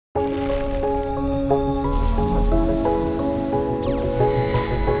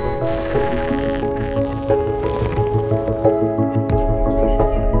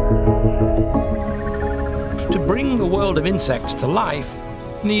world of insects to life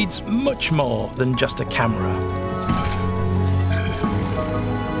needs much more than just a camera.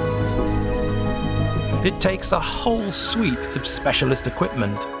 It takes a whole suite of specialist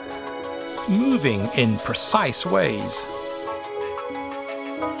equipment, moving in precise ways,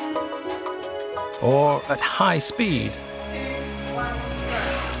 or at high speed,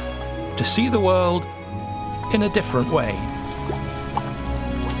 to see the world in a different way.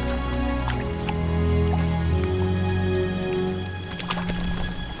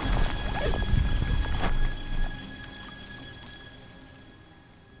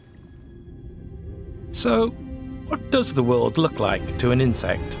 So, what does the world look like to an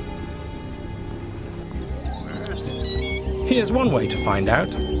insect? Here's one way to find out.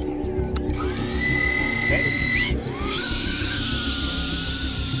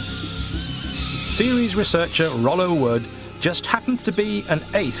 Series researcher Rollo Wood just happens to be an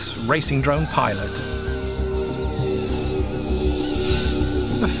ace racing drone pilot.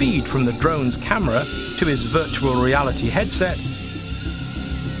 A feed from the drone's camera to his virtual reality headset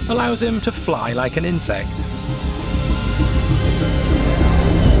allows him to fly like an insect.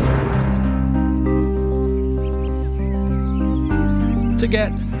 To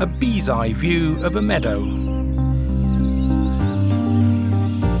get a bee's eye view of a meadow.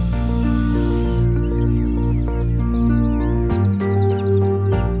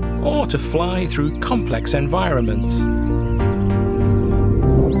 Or to fly through complex environments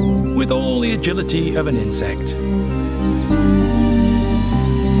with all the agility of an insect.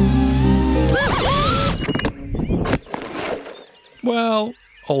 Well,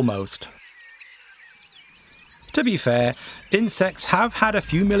 almost. To be fair, insects have had a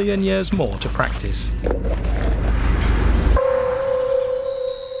few million years more to practice.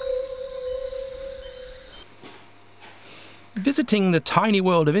 Visiting the tiny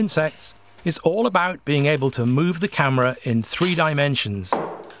world of insects is all about being able to move the camera in 3 dimensions.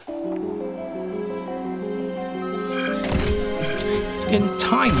 In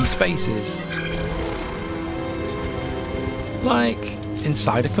tiny spaces. Like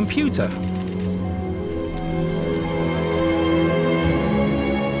inside a computer.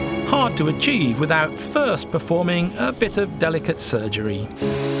 Hard to achieve without first performing a bit of delicate surgery.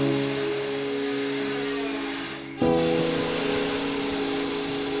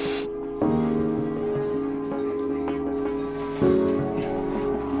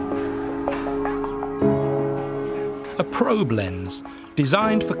 A probe lens,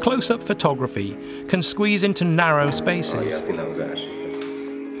 designed for close-up photography, can squeeze into narrow spaces.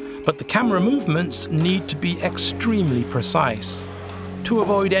 But the camera movements need to be extremely precise to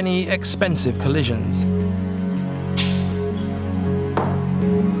avoid any expensive collisions.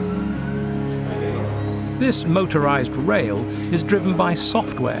 This motorized rail is driven by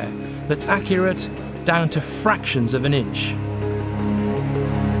software that's accurate down to fractions of an inch.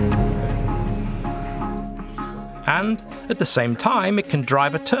 And at the same time, it can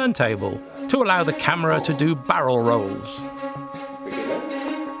drive a turntable to allow the camera to do barrel rolls.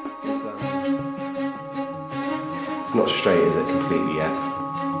 It's not straight, is it, completely yet?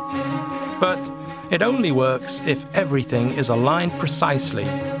 But it only works if everything is aligned precisely.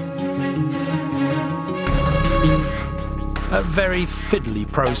 A very fiddly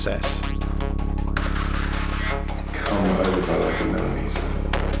process. Come over by like a millimeter.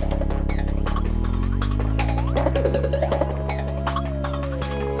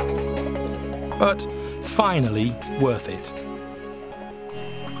 But finally worth it.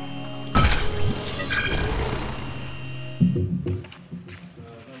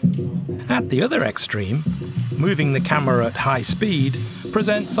 At the other extreme, moving the camera at high speed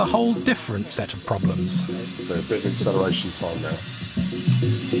presents a whole different set of problems. So a bit of acceleration time now.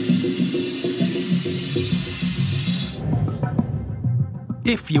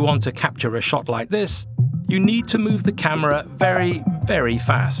 If you want to capture a shot like this, you need to move the camera very, very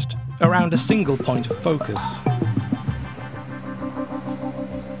fast, around a single point of focus.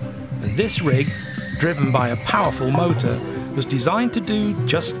 And this rig, driven by a powerful motor, was designed to do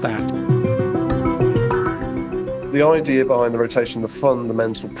just that. The idea behind the rotation, the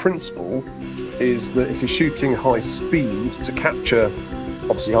fundamental principle, is that if you're shooting high speed to capture,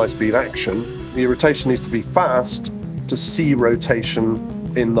 obviously, high speed action, the rotation needs to be fast to see rotation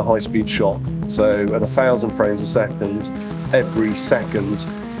in the high speed shot. So at 1,000 frames a second, every second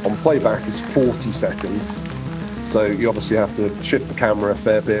on playback is 40 seconds. So you obviously have to shift the camera a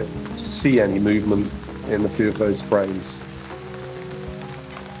fair bit to see any movement in a few of those frames.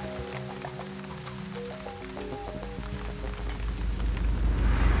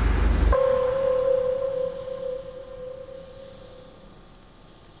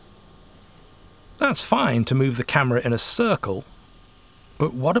 That's fine to move the camera in a circle,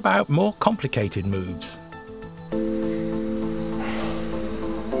 but what about more complicated moves?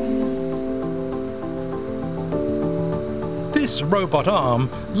 This robot arm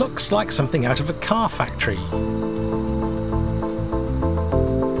looks like something out of a car factory.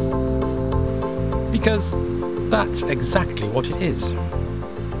 Because that's exactly what it is.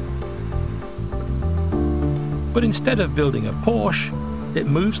 But instead of building a Porsche, it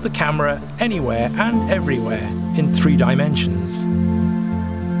moves the camera anywhere and everywhere in 3 dimensions.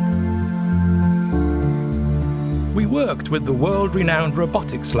 We worked with the world-renowned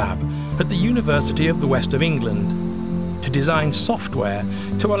robotics lab at the University of the West of England to design software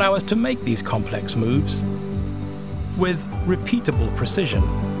to allow us to make these complex moves with repeatable precision.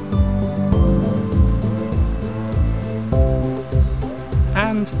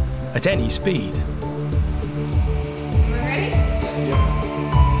 And at any speed. Ready?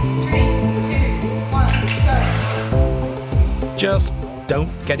 3, 2, 1, go. Just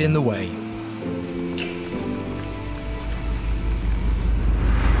don't get in the way.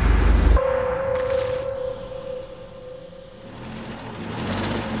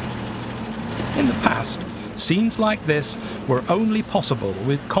 In the past, scenes like this were only possible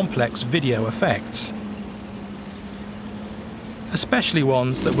with complex video effects, especially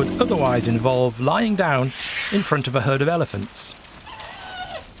ones that would otherwise involve lying down in front of a herd of elephants.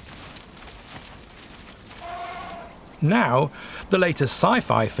 Now, the latest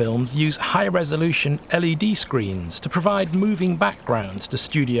sci-fi films use high-resolution LED screens to provide moving backgrounds to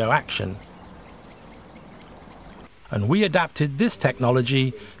studio action. And we adapted this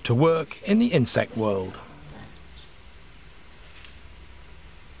technology to work in the insect world.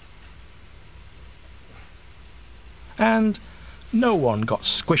 And no one got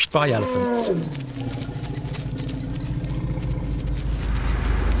squished by elephants.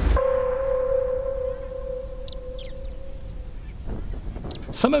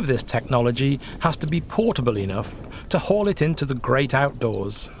 Some of this technology has to be portable enough to haul it into the great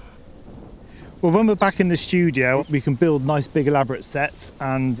outdoors. Well, when we're back in the studio, we can build nice, big, elaborate sets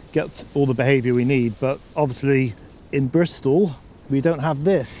and get all the behaviour we need. But obviously, in Bristol, we don't have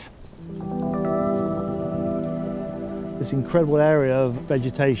this. This incredible area of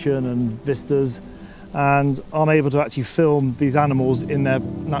vegetation and vistas, and I'm able to actually film these animals in their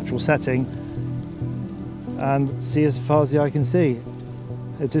natural setting and see as far as the eye can see.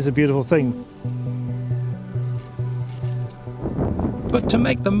 It is a beautiful thing. But to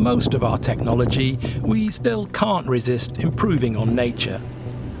make the most of our technology, we still can't resist improving on nature,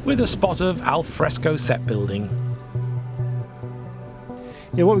 with a spot of al fresco set building.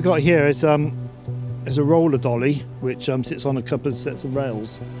 Yeah, what we've got here is a roller dolly, which sits on a couple of sets of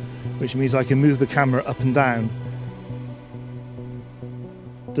rails, which means I can move the camera up and down.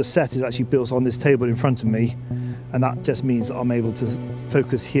 The set is actually built on this table in front of me, and that just means that I'm able to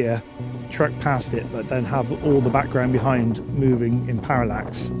focus here, track past it, but then have all the background behind moving in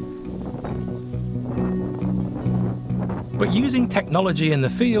parallax. But using technology in the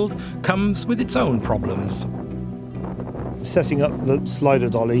field comes with its own problems. Setting up the slider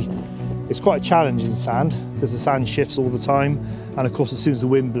dolly is quite a challenge in sand, because the sand shifts all the time, and of course as soon as the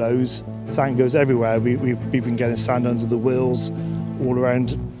wind blows, sand goes everywhere. We've been getting sand under the wheels, all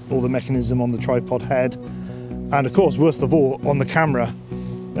around all the mechanism on the tripod head, and of course, worst of all, on the camera.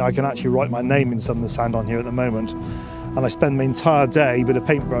 I can actually write my name in some of the sand on here at the moment, and I spend my entire day with a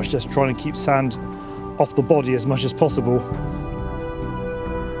paintbrush just trying to keep sand off the body as much as possible.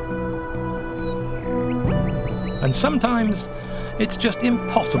 And sometimes it's just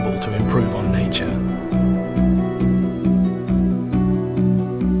impossible to improve on nature.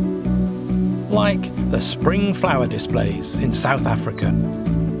 Like the spring flower displays in South Africa.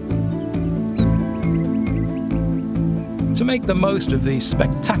 To make the most of these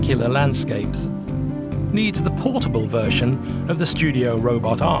spectacular landscapes needs the portable version of the studio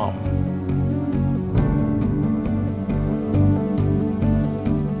robot arm.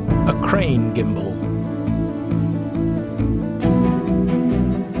 A crane gimbal.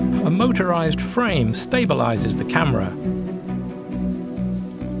 A motorized frame stabilizes the camera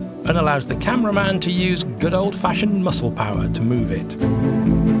and allows the cameraman to use good old-fashioned muscle power to move it.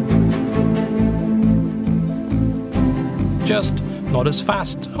 Just not as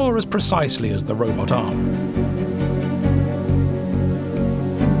fast or as precisely as the robot arm.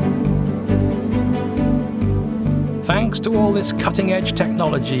 Thanks to all this cutting-edge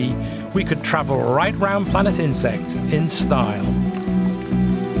technology, we could travel right round Planet Insect in style.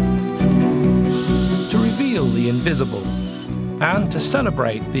 To reveal the invisible and to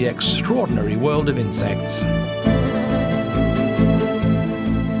celebrate the extraordinary world of insects.